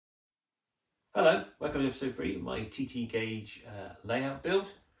Hello, welcome to episode 3 of my TT gauge layout build.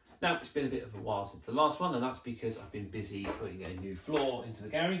 Now, it's been a bit of a while since the last one, and that's because I've been busy putting a new floor into the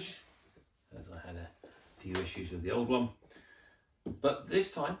garage, as I had a few issues with the old one. But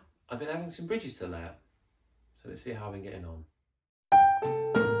this time, I've been adding some bridges to the layout. So let's see how I've been getting on.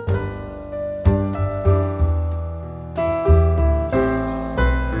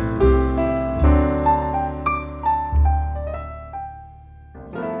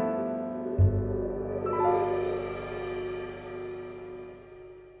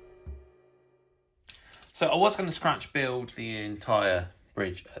 So I was going to scratch build the entire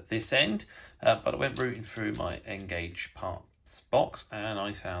bridge at this end, but I went rooting through my N-gauge parts box and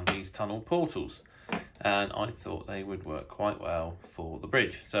I found these tunnel portals, and I thought they would work quite well for the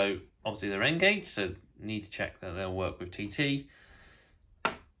bridge. So obviously they're N-gauge, so need to check that they'll work with TT.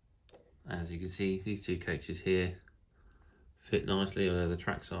 As you can see, these two coaches here fit nicely, although the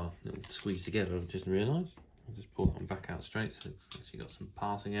tracks are a little squeezed together, I've just realised. I'll just pull that one back out straight, so it's actually got some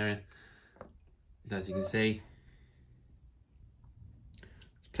passing area. As you can see,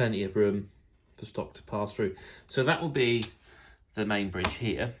 there's plenty of room for stock to pass through. So that will be the main bridge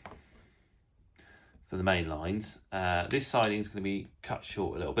here for the main lines. This siding is going to be cut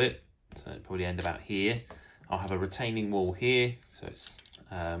short a little bit, so it'll probably end about here. I'll have a retaining wall here, so it's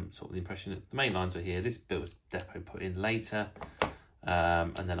sort of the impression that the main lines are here. This bit was depot put in later,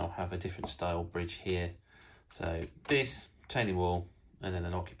 and then I'll have a different style bridge here. So this retaining wall, and then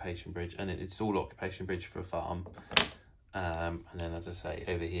an occupation bridge, and it's all occupation bridge for a farm. And then, as I say,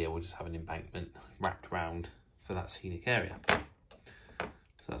 over here we'll just have an embankment wrapped round for that scenic area. So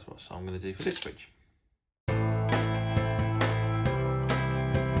that's what I'm going to do for this bridge.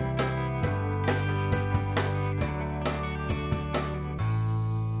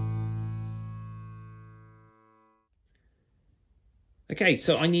 Okay,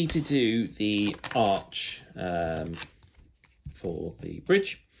 so I need to do the arch for the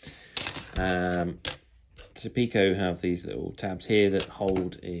bridge. So Pico have these little tabs here that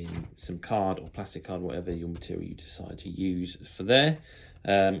hold in some card or plastic card, whatever your material you decide to use for there.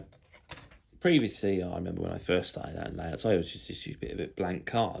 Previously, I remember when I first started out in layouts, I always just used a bit of a blank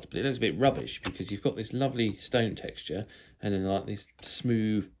card, but it looks a bit rubbish because you've got this lovely stone texture and then like this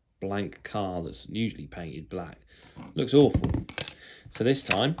smooth blank card that's usually painted black. Looks awful. So this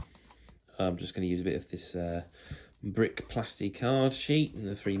time, I'm just going to use a bit of this brick plastic card sheet and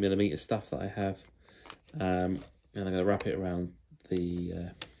the 3mm stuff that I have, and I'm going to wrap it around the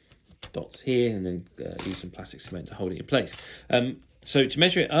dots here and then use some plastic cement to hold it in place. So to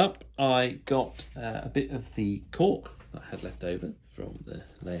measure it up, I got a bit of the cork that I had left over from the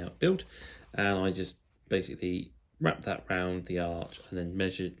layout build, and I just basically wrapped that round the arch and then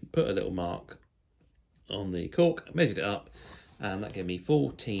measured, put a little mark on the cork, measured it up, and that gave me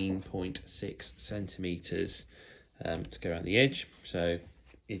 14.6 centimetres to go around the edge. So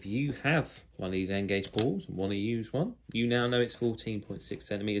if you have one of these N-gauge balls and want to use one, you now know it's 14.6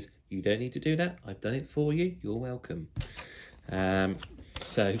 centimetres. You don't need to do that. I've done it for you. You're welcome.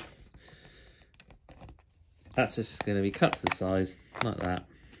 So that's just going to be cut to the size like that.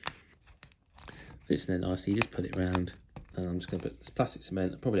 Fits in there nicely. You just put it around, and I'm just going to put this plastic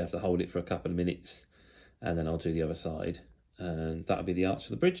cement. I'll probably have to hold it for a couple of minutes, and then I'll do the other side, and that'll be the arch of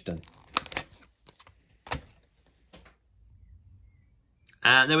the bridge done.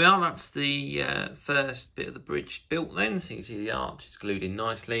 And there we are, that's the first bit of the bridge built then. So you can see the arch is glued in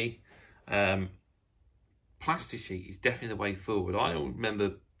nicely. Plastic sheet is definitely the way forward. I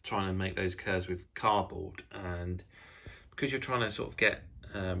remember trying to make those curves with cardboard, and because you're trying to sort of get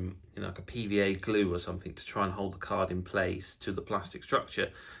like a PVA glue or something to try and hold the card in place to the plastic structure,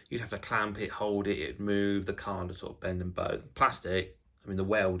 you'd have to clamp it, hold it, it'd move, the card would sort of bend and bow. Plastic, I mean, the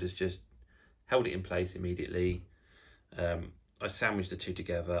weld has just held it in place immediately. I sandwiched the two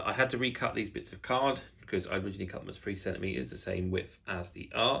together. I had to recut these bits of card because I originally cut them as 3 centimetres, the same width as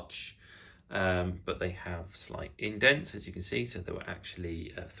the arch, but they have slight indents, as you can see, so they were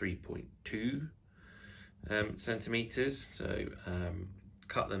actually 3.2 centimetres. So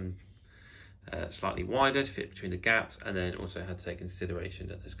cut them slightly wider to fit between the gaps, and then also had to take consideration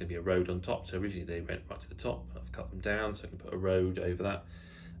that there's going to be a road on top. So originally they went right to the top. I've cut them down so I can put a road over that,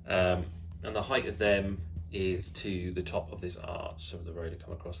 and the height of them is to the top of this arch, so the road will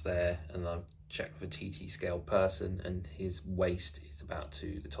come across there, and I've checked with a TT scale person and his waist is about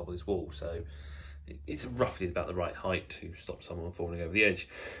to the top of this wall, so it's roughly about the right height to stop someone falling over the edge,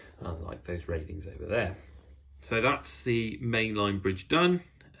 unlike those railings over there. So that's the mainline bridge done.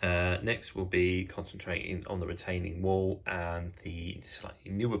 Next we'll be concentrating on the retaining wall and the slightly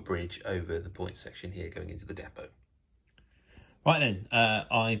newer bridge over the point section here going into the depot. Right then,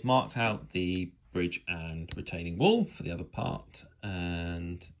 I've marked out the bridge and retaining wall for the other part,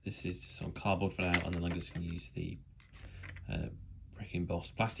 and this is just on cardboard for now, and then I'm just going to use the brick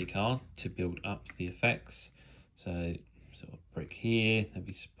embossed plastic card to build up the effects. So sort of brick here, there'll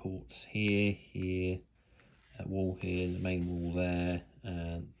be supports here, a wall here, the main wall there,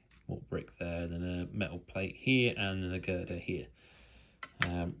 and more brick there, then a metal plate here, and then a girder here.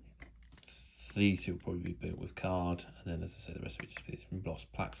 These two will probably be built with card, and then as I say, the rest of it just be this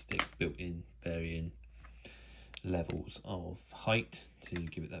embossed plastic built in varying levels of height to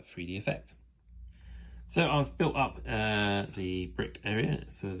give it that 3D effect. So I've built up the brick area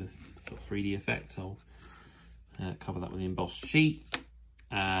for the sort of 3D effects. I'll cover that with the embossed sheet,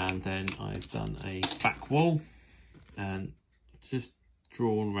 and then I've done a back wall and just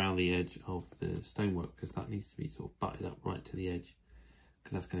drawn around the edge of the stonework, because that needs to be sort of butted up right to the edge,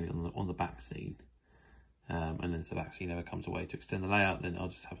 because that's going to be on the back scene. And then if the back scene ever comes away to extend the layout, then I'll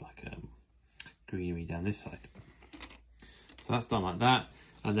just have like greenery down this side. So that's done like that.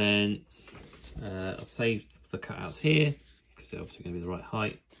 And then I've saved the cutouts here, because they're obviously going to be the right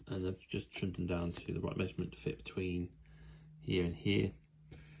height, and I've just trimmed them down to the right measurement to fit between here and here.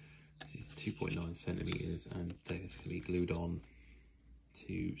 This is 2.9 centimeters, and they're just going to be glued on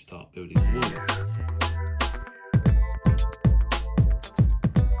to start building the wall.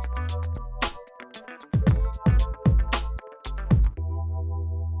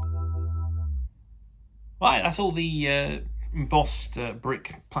 Right, that's all the embossed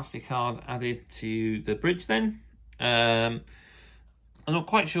brick plastic card added to the bridge then. I'm not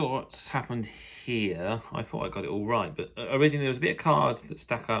quite sure what's happened here. I thought I got it all right, but originally there was a bit of card that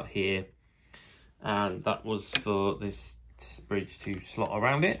stuck out here, and that was for this bridge to slot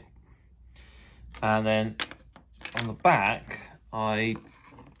around it. And then on the back, I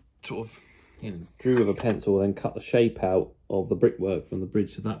sort of drew with a pencil, then cut the shape out of the brickwork from the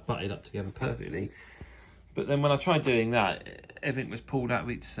bridge, so that butted up together perfectly. But then when I tried doing that, everything was pulled out of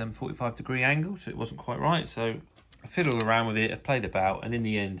its 45-degree angle, so it wasn't quite right. So I fiddled around with it, I played about, and in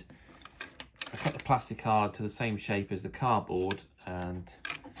the end, I cut the plastic card to the same shape as the cardboard, and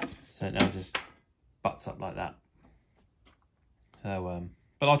so it now just butts up like that. So,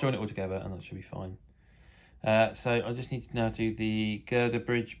 but I'll join it all together, and that should be fine. So I just need to now do the girder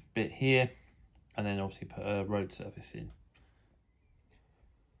bridge bit here, and then obviously put a road surface in.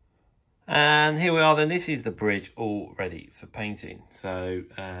 And here we are then, this is the bridge all ready for painting. So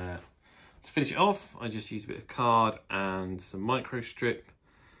to finish it off, I just used a bit of card and some micro strip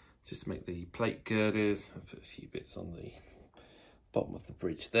just to make the plate girders. I've put a few bits on the bottom of the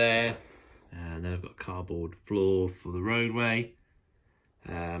bridge there, and then I've got a cardboard floor for the roadway.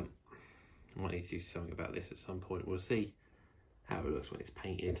 I might need to do something about this at some point. We'll see how it looks when it's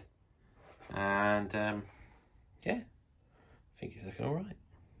painted. And yeah, I think it's looking all right.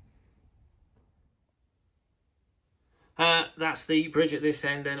 That's the bridge at this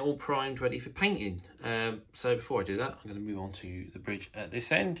end, then all primed, ready for painting. So before I do that, I'm going to move on to the bridge at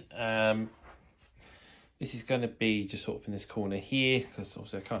this end. This is going to be just sort of in this corner here, because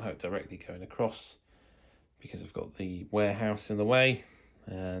obviously I can't have it directly going across because I've got the warehouse in the way,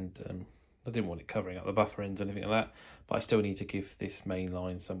 and I didn't want it covering up the buffer ends or anything like that, but I still need to give this main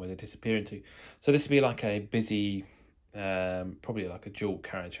line somewhere to disappear into. So this would be like a busy, probably like a dual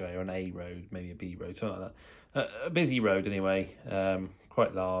carriageway or an A road, maybe a B road, something like that. A busy road anyway,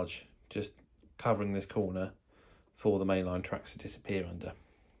 quite large, just covering this corner for the mainline tracks to disappear under.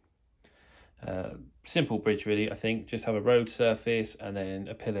 Simple bridge really, I think. Just have a road surface and then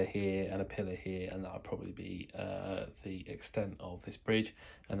a pillar here and a pillar here, and that'll probably be the extent of this bridge.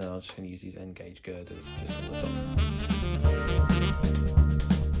 And then I'm just going to use these end gauge girders just on the top.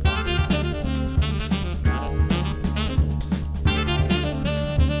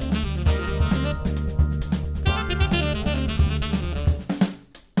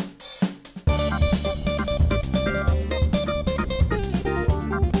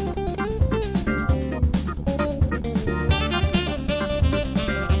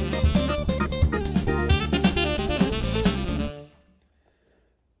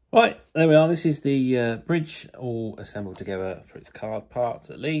 Right, there we are. This is the bridge all assembled together for its card parts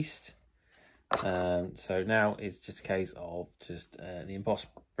at least. So now it's just a case of just the embossed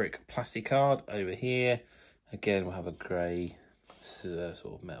brick plastic card over here. Again, we'll have a grey sort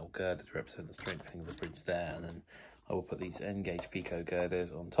of metal girder to represent the strengthening of the bridge there, and then I will put these N gauge Pico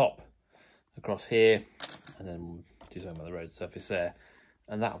girders on top across here, and then do something on the road surface there,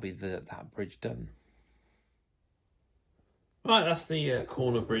 and that'll be that bridge done. Right, that's the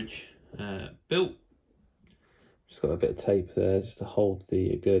corner bridge built. Just got a bit of tape there just to hold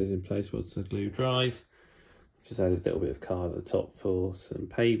the girders in place once the glue dries. Just added a little bit of card at the top for some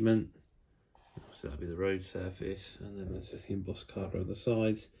pavement. So that'll be the road surface, and then there's just the embossed card around the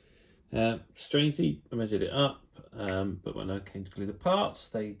sides. Strangely, I measured it up, but when I came to glue the parts,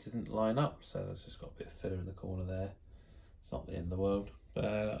 they didn't line up, so there's just got a bit of filler in the corner there. It's not the end of the world,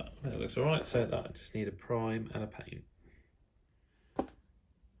 but it looks all right. So that I just need a prime and a paint.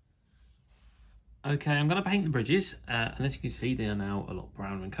 Okay, I'm going to paint the bridges, and as you can see, they are now a lot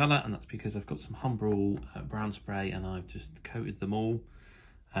browner in colour, and that's because I've got some Humbrol brown spray, and I've just coated them all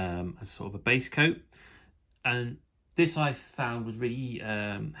as sort of a base coat. And this I found was really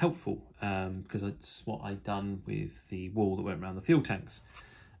helpful because it's what I'd done with the wall that went around the fuel tanks.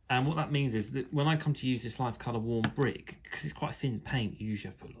 And what that means is that when I come to use this live colour warm brick, because it's quite a thin paint, you usually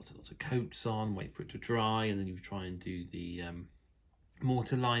have to put lots of coats on, wait for it to dry, and then you try and do the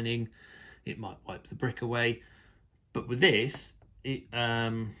mortar lining. It might wipe the brick away. But with this,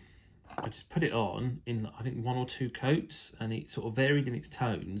 I just put it on in, I think, 1 or 2 coats, and it sort of varied in its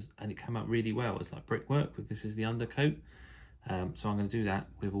tones, and it came out really well. It's like brickwork with this as the undercoat. So I'm going to do that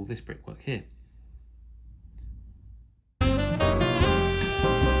with all this brickwork here.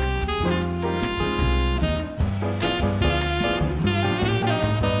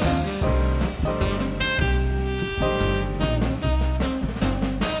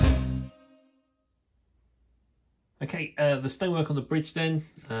 Okay, the stonework on the bridge then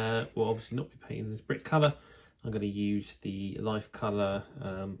will obviously not be painted in this brick colour. I'm going to use the Life Colour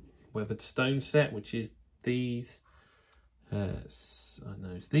weathered stone set, which is these.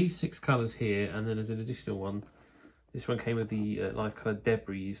 It's these 6 colours here, and then there's an additional one. This one came with the Life Colour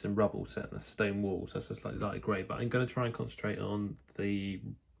debris and rubble set and the stone walls. That's a slightly lighter grey, but I'm going to try and concentrate on the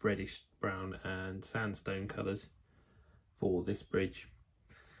reddish brown and sandstone colours for this bridge.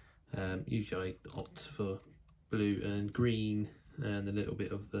 Usually I opt for blue and green and a little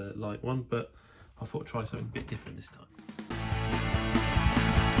bit of the light one, but I thought I'd try something a bit different this time.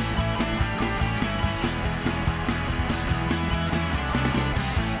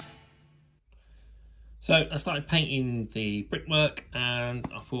 So I started painting the brickwork, and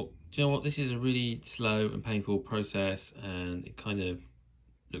I thought, do you know what, this is a really slow and painful process, and it kind of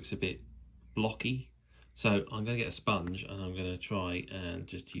looks a bit blocky. So I'm going to get a sponge, and I'm going to try and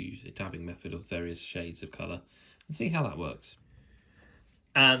just use a dabbing method of various shades of colour and see how that works.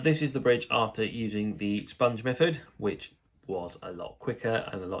 And this is the bridge after using the sponge method, which was a lot quicker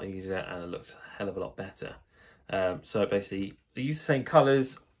and a lot easier, and it looks a hell of a lot better. So basically, I used the same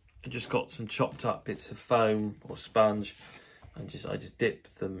colours. I just got some chopped up bits of foam or sponge, and I just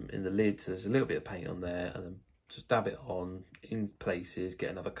dip them in the lid, so there's a little bit of paint on there, and then just dab it on in places,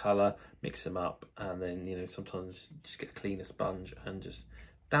 get another colour, mix them up, and then, you know, sometimes just get a cleaner sponge and just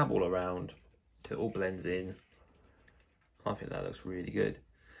dab all around till it all blends in. I think that looks really good.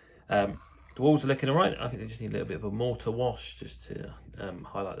 The walls are looking all right. I think they just need a little bit of a mortar wash just to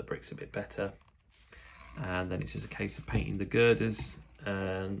highlight the bricks a bit better. And then it's just a case of painting the girders,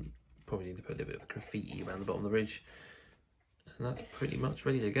 and probably need to put a little bit of graffiti around the bottom of the ridge. And that's pretty much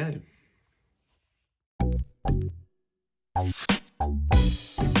ready to go.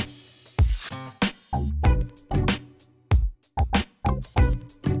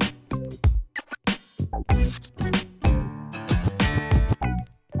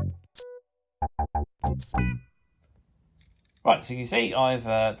 Right, so you can see I've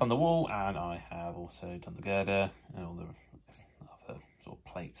done the wall, and I have also done the girder and all the other sort of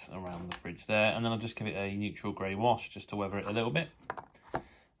plates around the bridge there, and then I'll just give it a neutral grey wash just to weather it a little bit,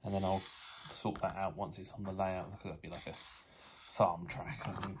 and then I'll sort that out once it's on the layout, because that'd be like a farm track.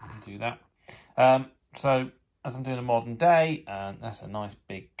 I can do that. So as I'm doing a modern day, and that's a nice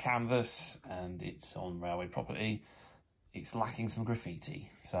big canvas, and it's on railway property, it's lacking some graffiti,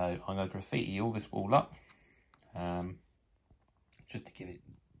 so I'm going to graffiti all this wall up. Just to give it,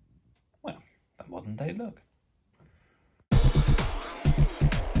 well, that modern day look.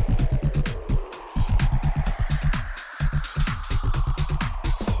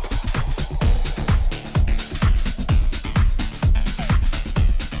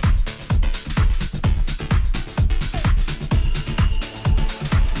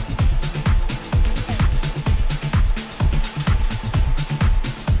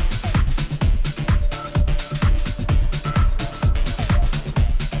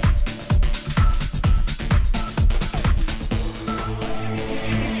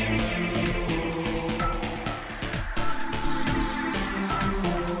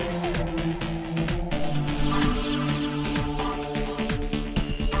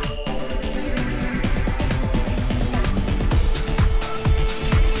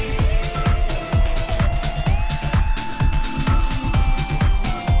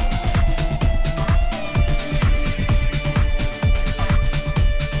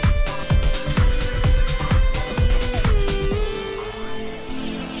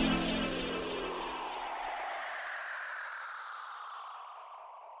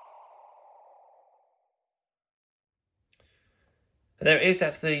 And there it is,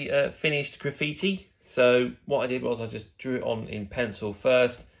 that's the finished graffiti. So what I did was I just drew it on in pencil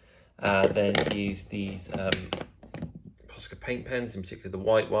first, then used these Posca paint pens, in particular the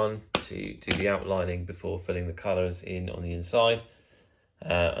white one, to do the outlining before filling the colours in on the inside.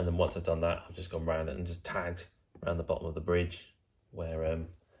 And then once I've done that, I've just gone around it and just tagged around the bottom of the bridge where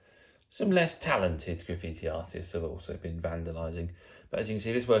some less talented graffiti artists have also been vandalising. But as you can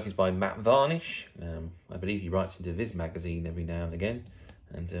see, this work is by Matt Varnish. I believe he writes into Viz magazine every now and again,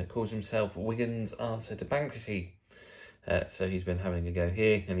 and calls himself Wigan's answer to Banksy. So he's been having a go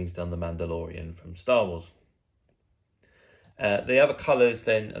here, and he's done the Mandalorian from Star Wars. The other colours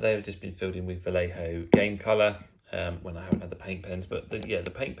then, they've just been filled in with Vallejo game colour when I haven't had the paint pens. But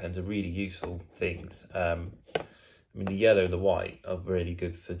the paint pens are really useful things. I mean, the yellow and the white are really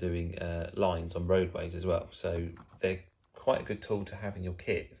good for doing lines on roadways as well. So they're quite a good tool to have in your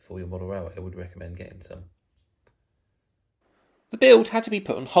kit for your model railway. I would recommend getting some. The build had to be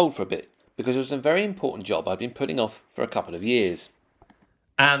put on hold for a bit because it was a very important job I'd been putting off for a couple of years.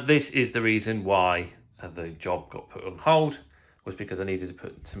 And this is the reason why the job got put on hold, was because I needed to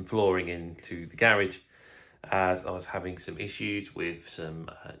put some flooring into the garage, as I was having some issues with some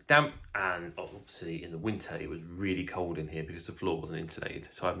damp, and obviously in the winter it was really cold in here because the floor wasn't insulated.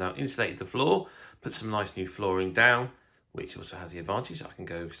 So I've now insulated the floor, put some nice new flooring down, which also has the advantage I can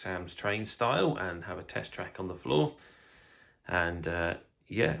go Sam's Train style and have a test track on the floor. And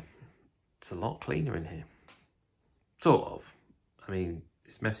yeah, it's a lot cleaner in here. Sort of. I mean,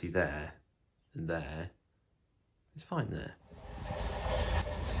 it's messy there and there. It's fine there.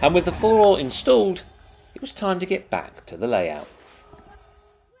 And with the floor installed, it was time to get back to the layout.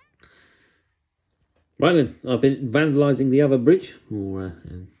 Right then, I've been vandalising the other bridge, or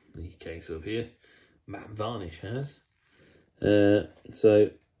in the case of here, Matt Varnish has.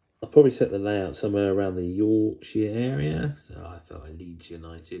 So I'll probably set the layout somewhere around the Yorkshire area. So I felt a Leeds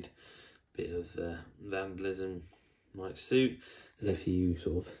United bit of vandalism might suit. There's a few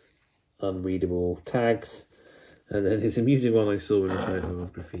sort of unreadable tags. And then there's a amusing one I saw in a photo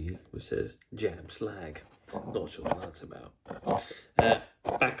of graffiti which says jam slag. Not sure what that's about.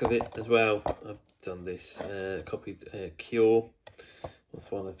 Back of it as well, I've done this, copied Cure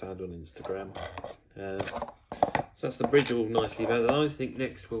off one I found on Instagram. So that's the bridge all nicely vandalised. I think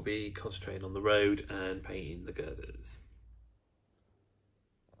next we'll be concentrating on the road and painting the girders.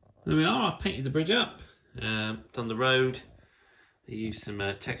 There we are, I've painted the bridge up, done the road. I used some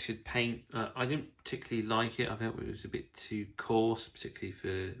textured paint. I didn't particularly like it. I felt it was a bit too coarse, particularly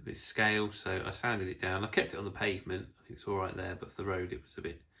for this scale. So I sanded it down. I kept it on the pavement. I think it's all right there, but for the road it was a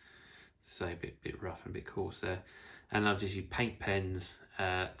bit, bit rough and a bit coarse there. And I've just used paint pens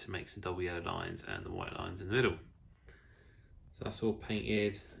to make some double yellow lines and the white lines in the middle. So that's all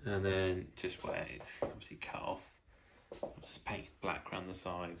painted, and then just where it's obviously cut off, I've just painted black around the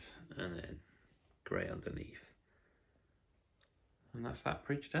sides and then grey underneath. And that's that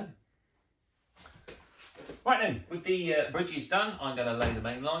bridge done. Right then, with the bridges done, I'm going to lay the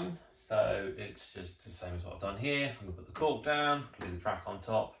main line. So it's just the same as what I've done here. I'm going to put the cork down, glue the track on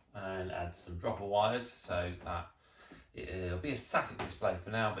top, and add some dropper wires so that it'll be a static display for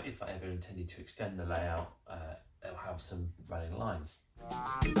now, but if I ever intended to extend the layout, it'll have some running lines.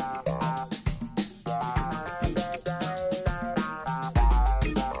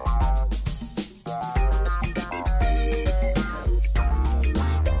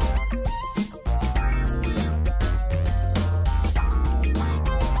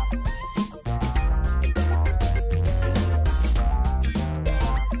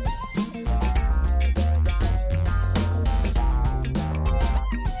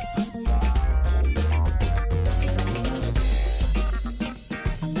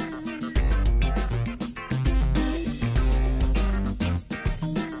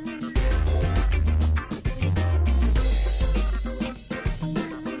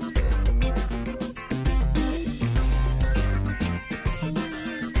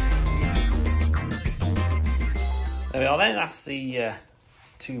 There we are then, that's the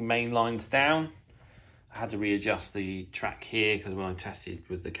two main lines down. I had to readjust the track here because when I tested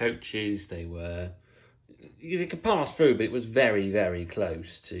with the coaches, they could pass through, but it was very, very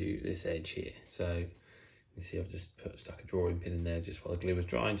close to this edge here. So you see I've just stuck a drawing pin in there just while the glue was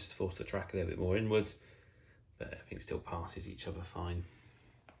drying, just to force the track a little bit more inwards, but everything still passes each other fine.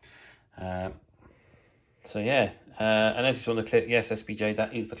 So yeah, and as you saw on the clip, yes, SBJ,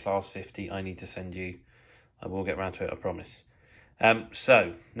 that is the class 50 I need to send you. I will get around to it, I promise.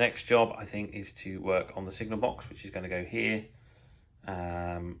 So, next job, I think, is to work on the signal box, which is going to go here.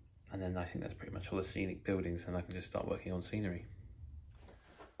 And then I think that's pretty much all the scenic buildings, and I can just start working on scenery.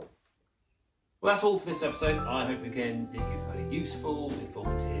 Well, that's all for this episode. I hope again that you found it useful,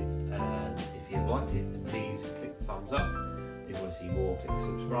 informative, and if you liked it, then please click the thumbs up. If you want to see more, click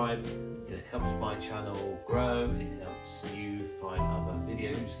subscribe. It helps my channel grow, it helps you find other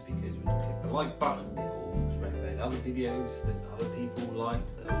videos, because when you click the like button, it will recommend other videos that other people like,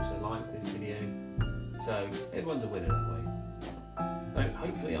 that also like this video. So everyone's a winner that way. So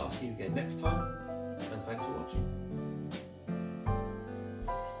hopefully I'll see you again next time, and thanks for watching.